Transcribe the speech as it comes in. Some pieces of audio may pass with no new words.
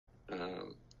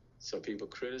So people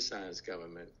criticize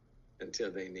government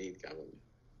until they need government.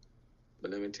 But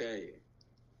let me tell you,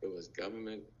 it was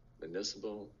government,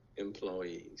 municipal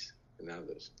employees, and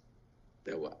others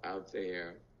that were out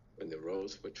there when the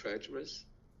roads were treacherous,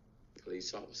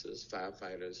 police officers,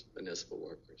 firefighters, municipal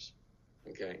workers,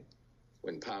 okay?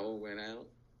 When power went out,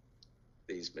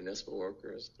 these municipal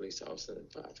workers, police officers, and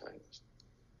firefighters,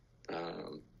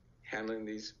 handling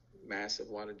these massive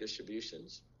water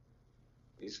distributions,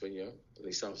 these were your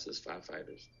police officers,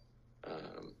 firefighters,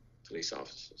 police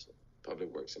officers,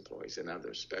 public works employees, and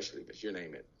others, especially, but you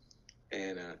name it.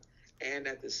 And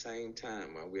at the same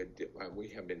time, while we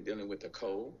have been dealing with the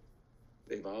cold,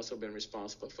 they've also been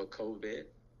responsible for COVID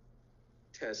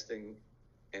testing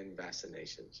and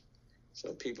vaccinations.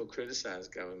 So people criticize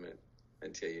government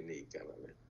until you need government.